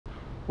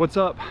What's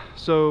up?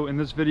 So in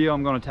this video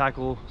I'm going to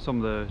tackle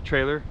some of the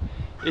trailer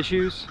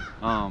issues.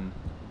 The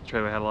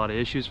trailer had a lot of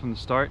issues from the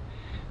start,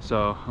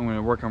 so I'm going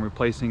to work on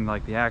replacing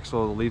like the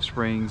axle, the leaf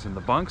springs, and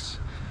the bunks.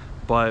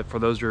 But for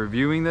those who are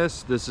reviewing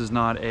this is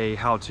not a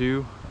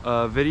how-to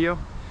video,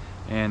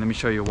 and let me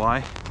show you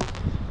why.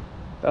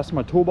 That's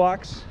my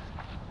toolbox.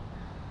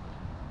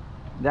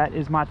 That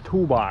is my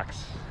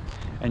toolbox,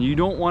 and you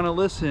don't want to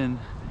listen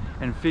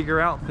and figure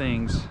out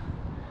things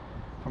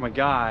from a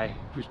guy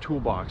whose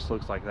toolbox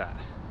looks like that.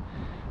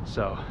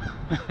 So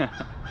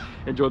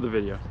enjoy the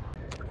video.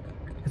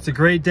 It's a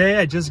great day.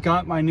 I just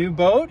got my new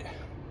boat.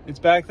 It's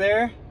back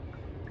there.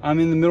 I'm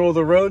in the middle of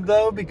the road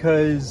though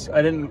because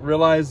I didn't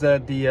realize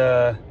that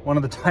the one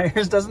of the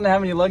tires doesn't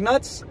have any lug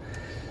nuts.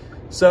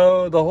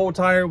 So the whole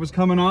tire was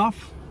coming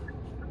off.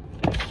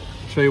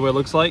 Show you what it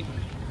looks like.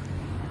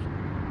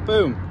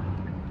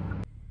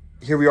 Boom.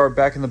 Here we are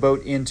back in the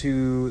boat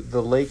into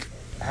the lake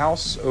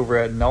house over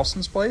at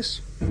Nelson's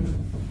place.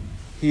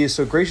 He is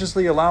so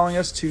graciously allowing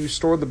us to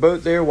store the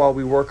boat there while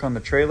we work on the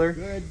trailer.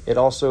 Good. It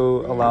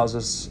also allows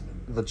us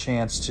the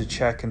chance to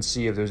check and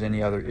see if there's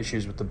any other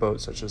issues with the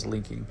boat, such as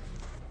leaking.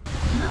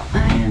 Well,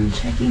 I am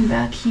checking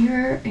back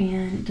here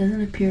and it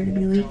doesn't appear to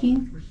be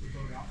leaking.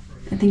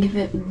 I think if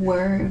it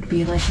were, it would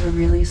be like a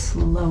really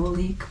slow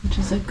leak, which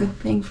is a good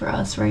thing for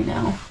us right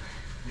now.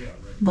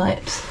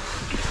 But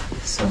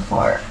so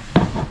far,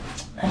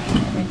 I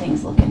mean,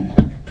 everything's looking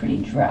pretty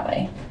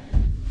dry.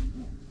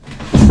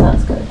 So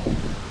that's good.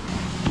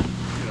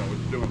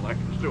 Doing like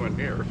it's doing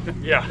here.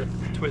 Yeah,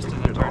 twisting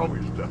and turning.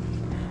 Always does.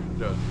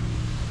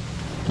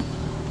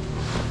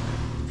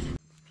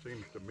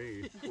 Seems to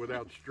me,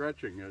 without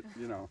stretching it,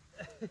 you know,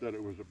 that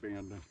it was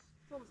abandoned.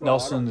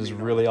 Nelson is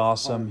really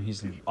awesome.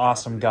 He's an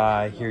awesome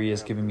guy. Here he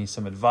is giving me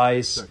some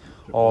advice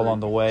all along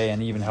the way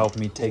and even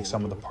helping me take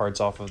some of the parts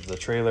off of the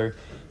trailer.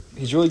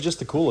 He's really just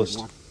the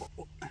coolest.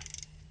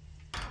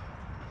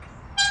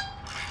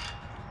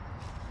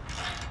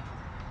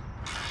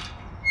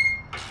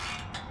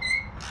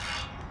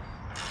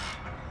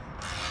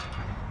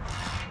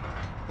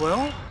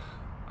 Well,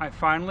 I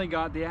finally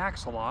got the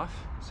axle off.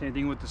 Same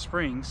thing with the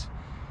springs.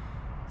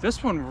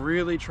 This one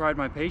really tried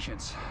my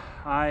patience.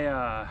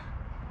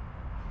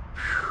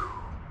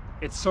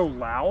 It's so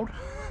loud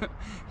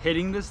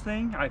hitting this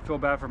thing. I feel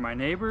bad for my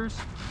neighbors.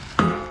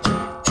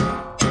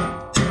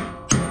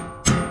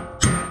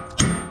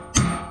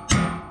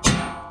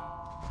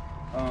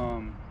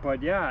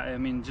 But yeah, I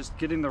mean, just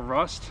getting the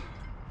rust,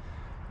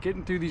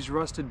 getting through these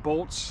rusted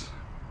bolts,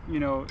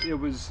 you know, it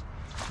was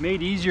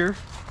made easier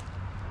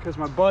because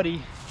my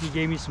buddy, he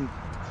gave me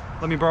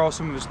let me borrow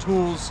some of his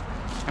tools,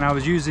 and I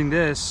was using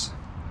this,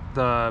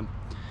 the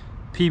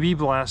PB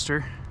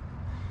blaster,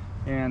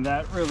 and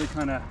that really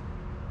kind of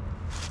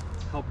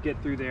helped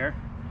get through there.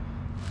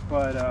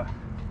 But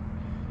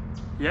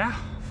yeah,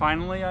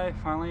 finally I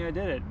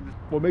did it.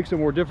 What makes it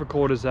more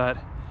difficult is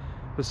that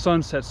the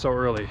sun sets so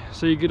early.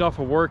 So you get off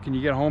of work and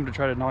you get home to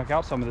try to knock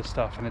out some of this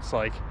stuff, and it's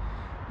like,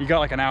 you got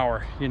like an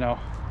hour, you know,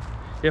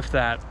 if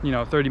that, you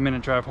know,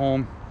 30-minute drive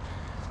home.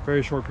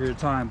 Very short period of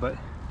time. But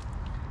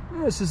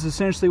this is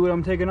essentially what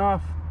I'm taking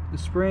off: the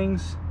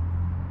springs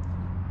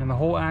and the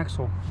whole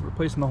axle,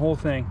 replacing the whole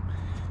thing,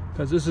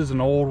 because this is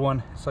an old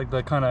one. It's like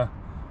the kind of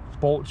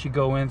bolts you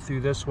go in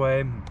through this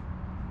way.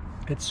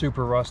 It's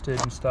super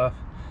rusted and stuff,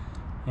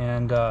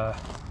 and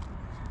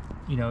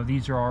you know,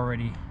 these are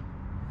already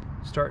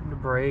starting to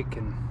break,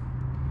 and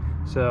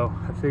so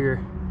I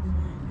figure,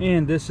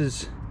 and this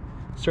is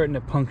starting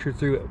to puncture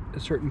through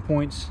at certain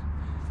points,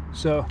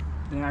 so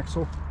the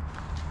axle,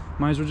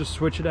 might as well just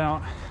switch it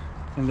out.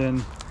 And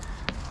then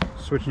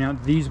switching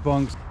out these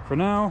bunks. For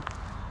now,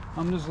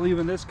 I'm just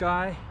leaving this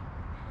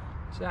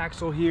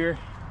axle here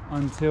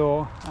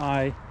until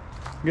I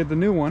get the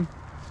new one,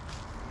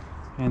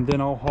 and then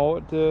I'll haul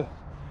it to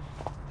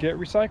get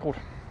recycled.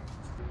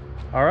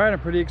 All right, I'm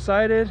pretty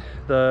excited.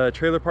 The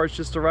trailer parts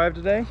just arrived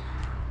today.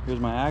 Here's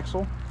my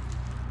axle.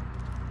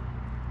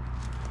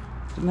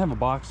 Didn't have a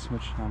box,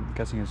 which I'm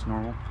guessing is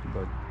normal,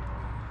 but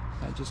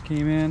that just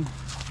came in.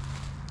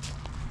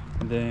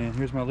 And then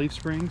here's my leaf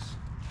springs,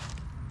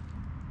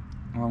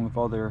 along with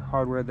all their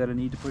hardware that I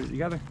need to put it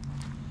together.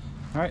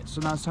 All right, so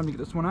now it's time to get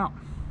this one out.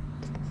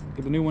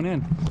 Get the new one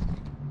in.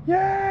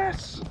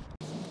 Yes!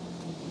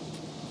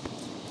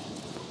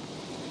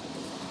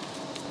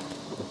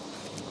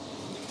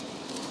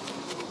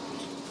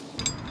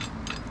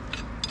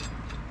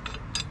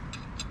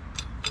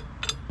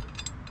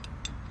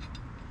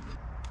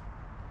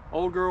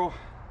 Old girl,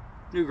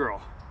 new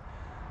girl.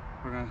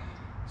 We're gonna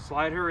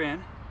slide her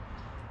in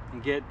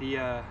and get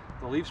the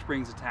leaf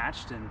springs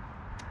attached, and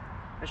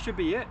that should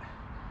be it.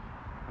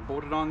 I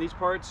bolted on these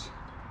parts,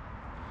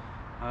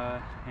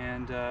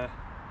 and now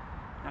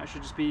I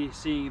should just be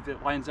seeing if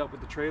it lines up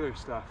with the trailer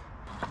stuff.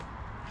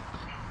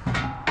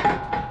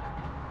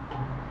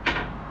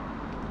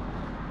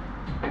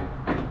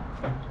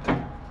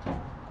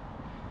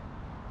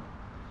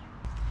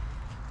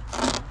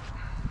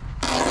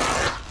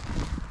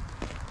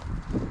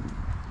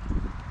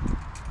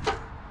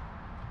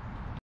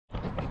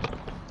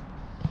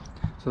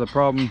 So the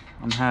problem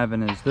I'm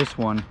having is this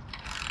one.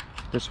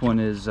 This one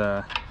is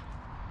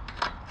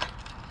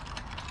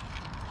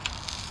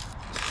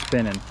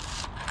spinning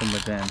from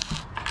within.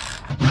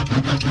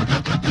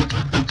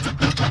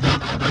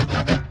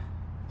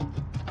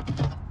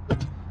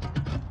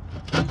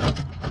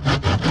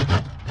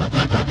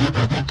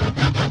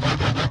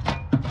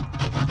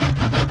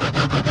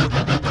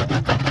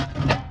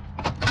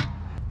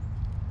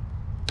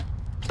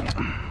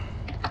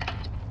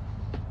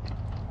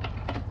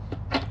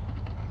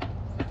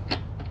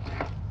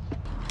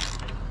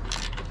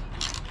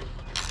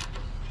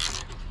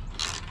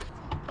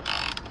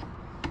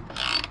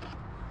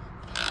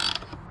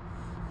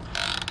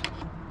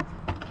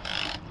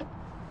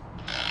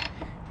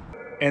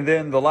 And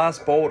then the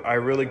last bolt I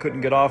really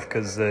couldn't get off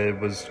because it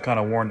was kind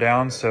of worn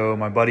down. So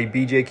my buddy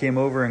BJ came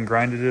over and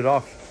grinded it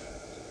off.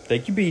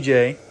 Thank you,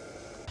 BJ.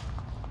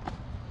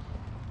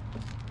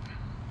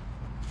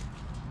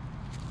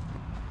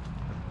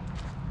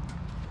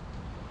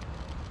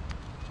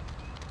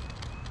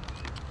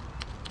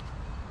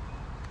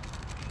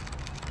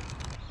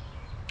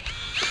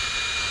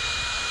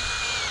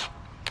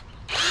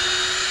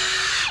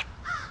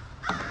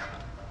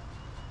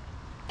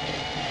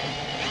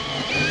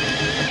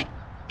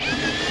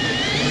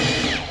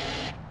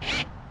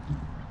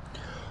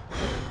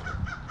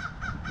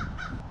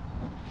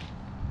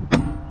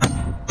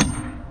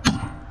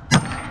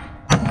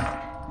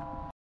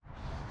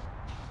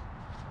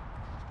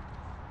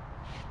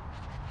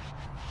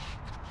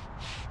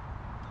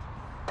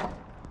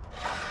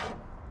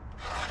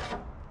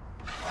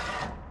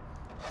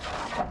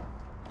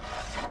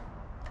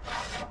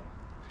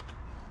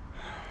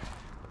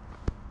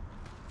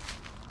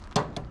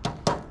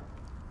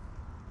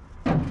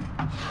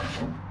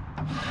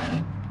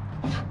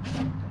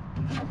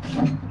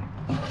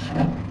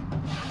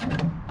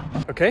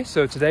 Okay,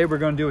 so today we're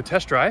going to do a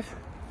test drive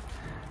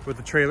with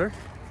the trailer.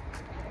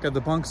 Got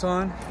the bunks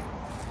on,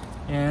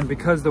 and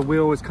because the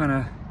wheel is kind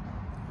of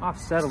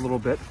offset a little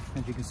bit,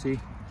 as you can see,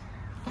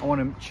 I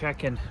want to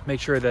check and make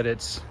sure that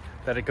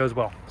it goes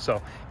well. So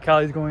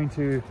Callie's going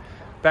to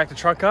back the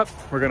truck up.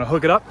 We're going to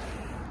hook it up,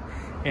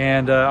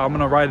 and I'm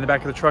going to ride in the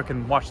back of the truck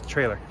and watch the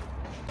trailer.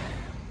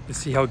 Let's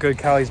see how good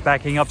Callie's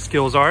backing up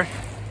skills are.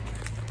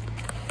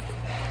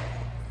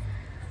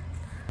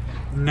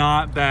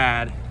 Not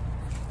bad.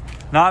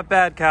 Not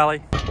bad,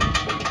 Callie.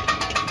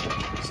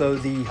 So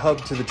the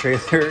hub to the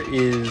trailer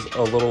is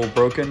a little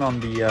broken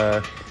on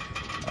the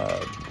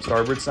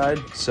starboard side,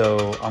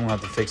 so I'm gonna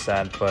have to fix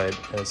that, but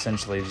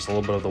essentially just a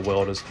little bit of the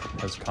weld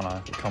has kind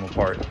of come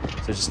apart,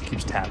 so it just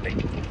keeps tapping.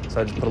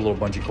 So I just put a little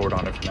bungee cord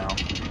on it for now.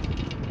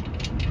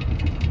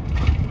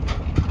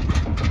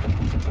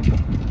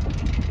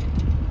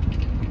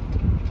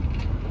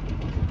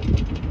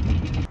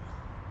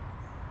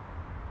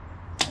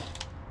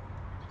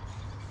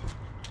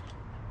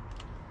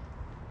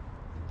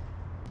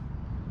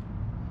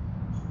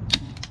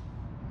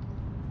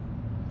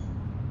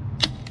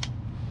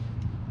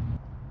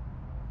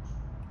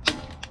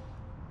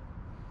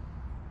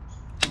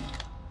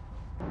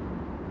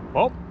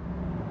 Well,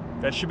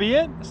 that should be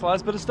it. That's the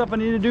last bit of stuff I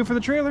need to do for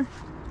the trailer.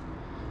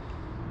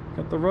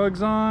 Got the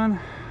rugs on.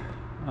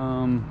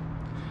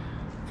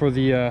 For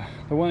the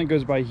one that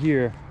goes by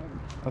here,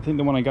 I think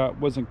the one I got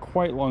wasn't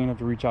quite long enough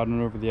to reach out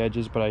and over the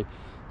edges, but I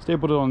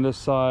stapled it on this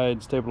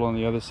side, stapled it on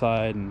the other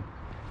side, and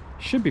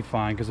it should be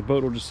fine because the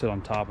boat will just sit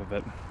on top of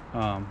it.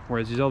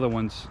 Whereas these other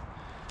ones,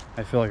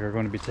 I feel like are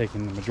going to be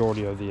taking the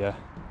majority of the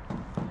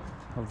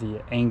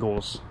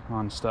angles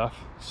on stuff.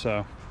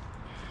 So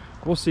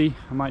we'll see.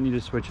 I might need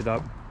to switch it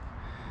up,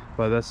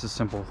 but that's a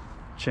simple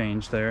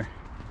change there.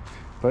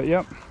 But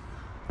yep,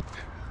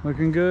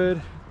 looking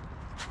good.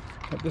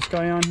 Got this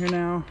guy on here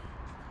now,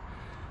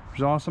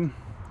 which is awesome.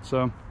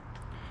 So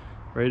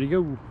ready to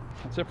go.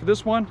 That's it for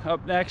this one.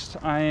 Up next,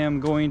 I am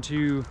going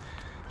to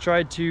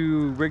try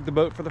to rig the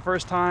boat for the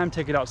first time,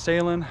 take it out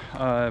sailing.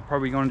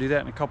 Probably going to do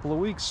that in a couple of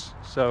weeks.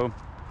 So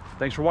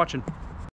thanks for watching.